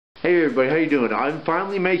Hey everybody, how you doing? I'm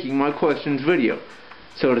finally making my questions video.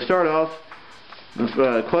 So to start off,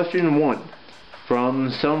 question 1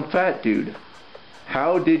 from Somephatdude.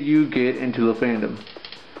 How did you get into the fandom?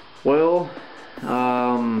 Well,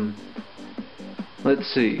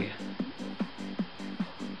 let's see.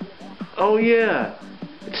 Oh yeah,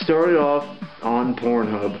 it started off on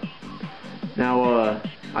Pornhub. Now,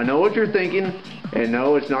 I know what you're thinking, and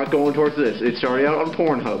no, it's not going towards this. It started out on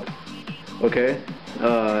Pornhub. Okay?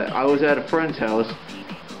 I was at a friend's house.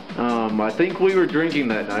 I think we were drinking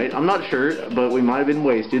that night. I'm not sure, but we might have been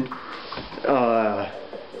wasted.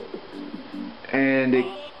 And it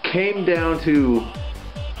came down to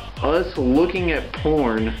us looking at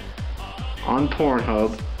porn on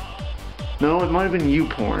Pornhub. No, it might have been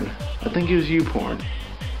YouPorn. I think it was YouPorn.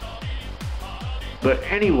 But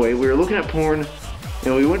anyway, we were looking at porn,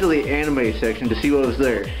 and we went to the anime section to see what was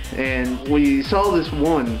there. And we saw this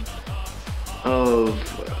one of,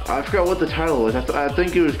 I forgot what the title was. I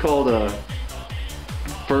think it was called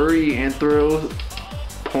Furry Anthro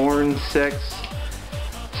Porn Sex,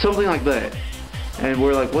 something like that. And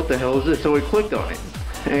we're like, what the hell is this? So we clicked on it,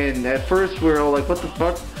 and at first we were all like, what the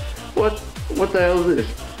fuck? What the hell is this?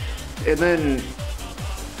 And then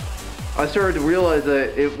I started to realize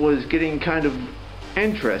that it was getting kind of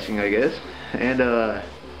interesting, I guess. And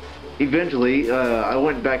eventually I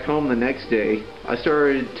went back home the next day. I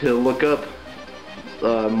started to look up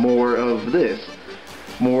more of this,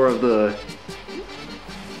 more of the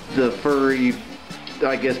furry,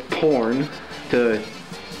 I guess, porn, to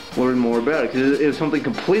learn more about it, because it was something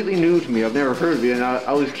completely new to me. I've never heard of it, and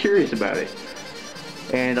I was curious about it.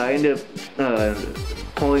 And I ended up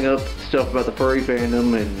pulling up stuff about the furry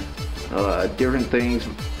fandom and different things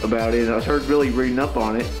about it, and I started really reading up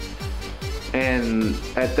on it. And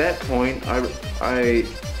at that point, I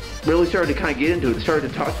really started to kind of get into it.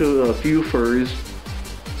 Started to talk to a few furries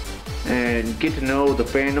and get to know the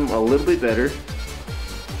fandom a little bit better.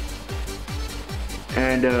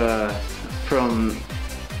 And from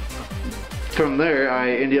there, I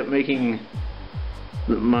ended up making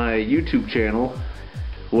my YouTube channel,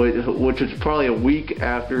 which was probably a week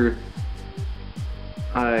after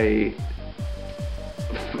I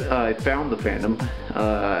found the fandom.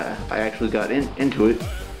 I actually got into it,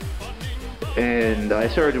 and I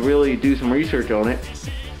started to really do some research on it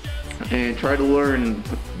and try to learn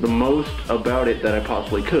the most about it that I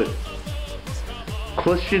possibly could.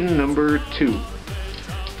 Question number 2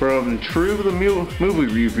 from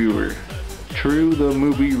Truethemoviereviewer.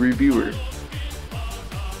 Truethemoviereviewer.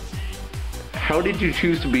 How did you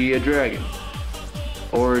choose to be a dragon?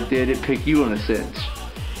 Or did it pick you in a sense?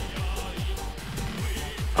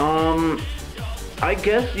 I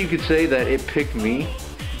guess you could say that it picked me.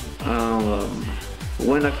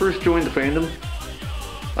 When I first joined the fandom,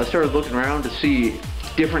 I started looking around to see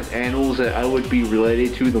different animals that I would be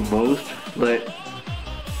related to the most, that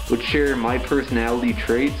would share my personality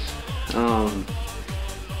traits.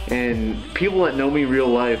 And people that know me in real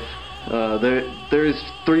life, there's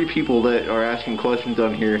 3 people that are asking questions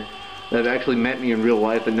on here that have actually met me in real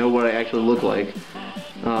life and know what I actually look like.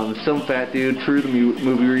 Somephatdude,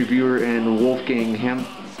 Truethemoviereviewer, and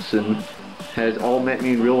Wolfganghampson has all met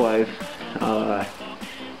me in real life.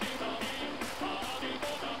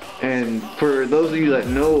 And for those of you that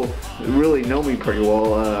really know me pretty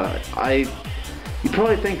well, you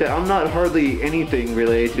probably think that I'm not hardly anything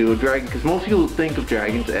related to a dragon, because most people think of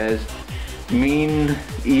dragons as mean,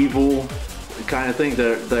 evil kind of things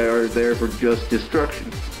that are there for just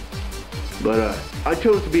destruction. But I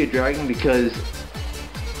chose to be a dragon because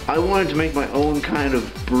I wanted to make my own kind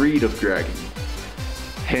of breed of dragon.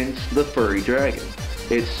 Hence the furry dragon.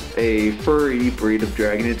 It's a furry breed of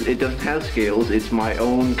dragon. It doesn't have scales. It's my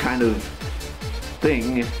own kind of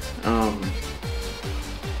thing.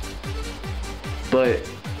 But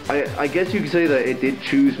I guess you could say that it did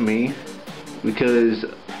choose me, because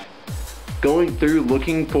going through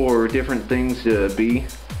looking for different things to be,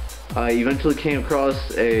 I eventually came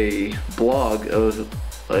across a blog of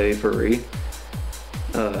a furry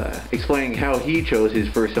explaining how he chose his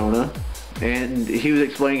fursona, and he was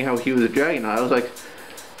explaining how he was a dragon. I was like,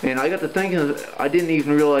 and I got to thinking, I didn't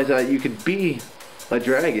even realize that you could be a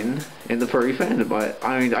dragon in the furry fandom.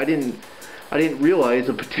 I mean, I didn't realize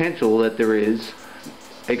the potential that there is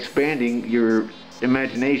expanding your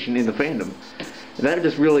imagination in the fandom. And that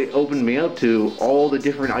just really opened me up to all the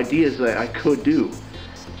different ideas that I could do.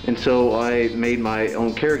 And so I made my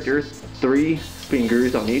own character, 3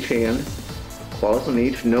 fingers on each hand, claws on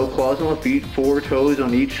each, no claws on the feet, 4 toes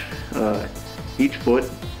on each foot,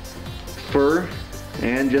 fur,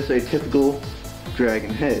 and just a typical dragon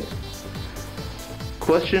head.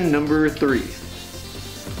 Question number 3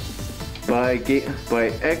 by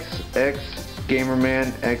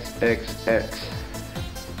xXGamermanXxx.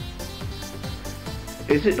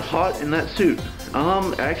 Is it hot in that suit?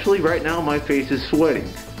 Actually right now my face is sweating.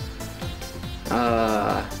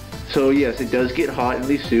 So yes, it does get hot in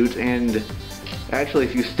these suits, and actually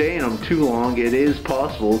if you stay in them too long, it is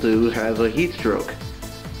possible to have a heat stroke.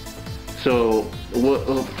 So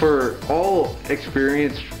for all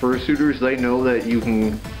experienced fursuiters, they know that you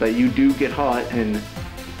do get hot, and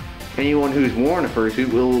anyone who's worn a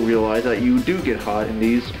fursuit will realize that you do get hot in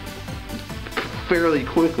these fairly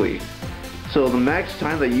quickly. So the max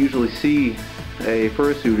time that you usually see a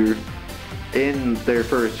fursuiter in their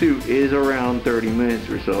fursuit is around 30 minutes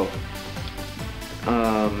or so.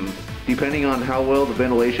 Depending on how well the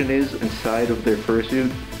ventilation is inside of their fursuit,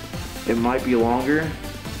 it might be longer,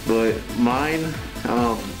 but mine,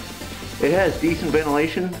 it has decent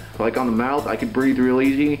ventilation. Like on the mouth, I can breathe real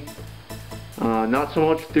easy. Not so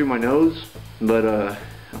much through my nose, but it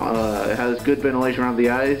has good ventilation around the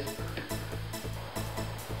eyes.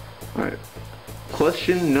 Alright.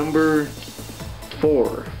 Question number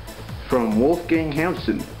 4 from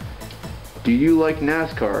Wolfganghampson. Do you like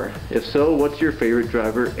NASCAR? If so, what's your favorite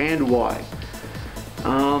driver and why?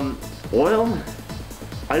 Well,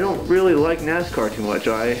 I don't really like NASCAR too much.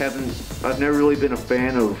 I've never really been a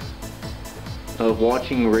fan of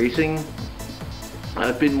watching racing.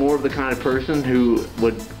 I've been more of the kind of person who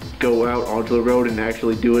would go out onto the road and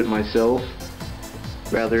actually do it myself,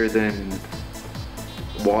 rather than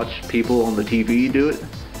watch people on the TV do it.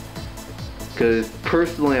 Because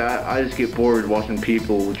personally, I just get bored watching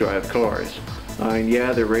people drive cars. I mean,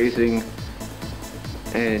 yeah, they're racing,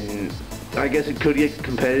 and I guess it could get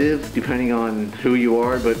competitive depending on who you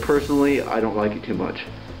are, but personally, I don't like it too much.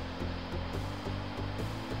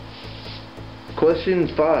 Question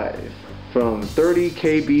 5 from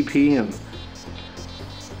 30kbpm.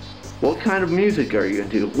 What kind of music are you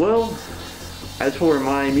into? Well, as for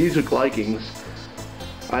my music likings,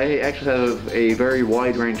 I actually have a very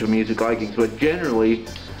wide range of music likings, but generally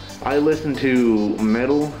I listen to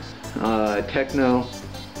metal, techno,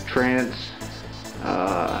 trance,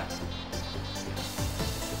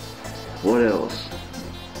 what else?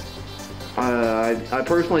 I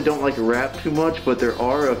personally don't like rap too much, but there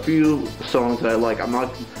are a few songs that I like.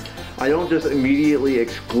 I don't just immediately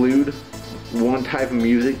exclude one type of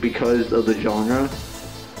music because of the genre.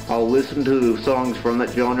 I'll listen to songs from that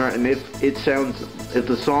genre, and if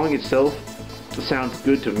the song itself sounds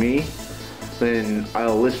good to me, then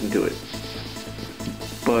I'll listen to it.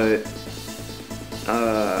 But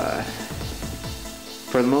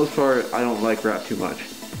for the most part, I don't like rap too much.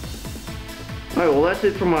 Alright, well that's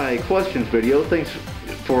it for my questions video. Thanks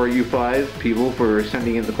for you 5 people for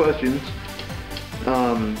sending in the questions.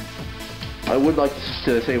 I would like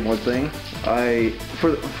to say one thing. I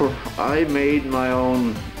made my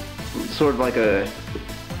own sort of like a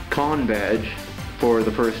con badge for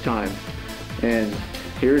the first time, and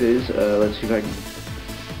here it is. Let's see if I can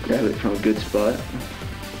grab it from a good spot.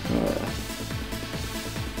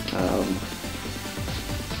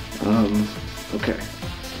 Okay.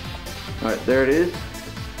 Alright, there it is.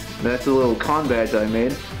 That's a little con badge I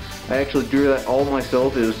made. I actually drew that all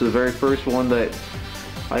myself. It was the very first one that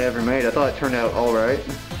I ever made. I thought it turned out alright.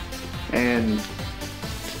 And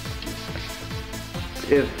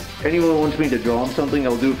if anyone wants me to draw on something,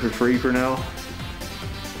 I'll do it for free for now,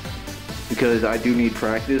 because I do need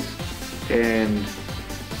practice. And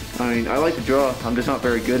I mean, I like to draw, I'm just not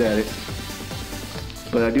very good at it,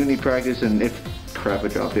 but I do need practice. And crap, I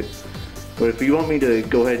dropped it. But if you want me to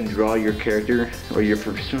go ahead and draw your character or your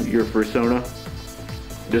persona,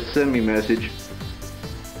 just send me a message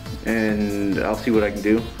and I'll see what I can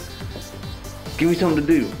do. Give me something to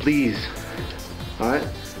do, please. Alright,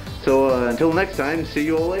 so until next time, see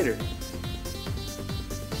you all later.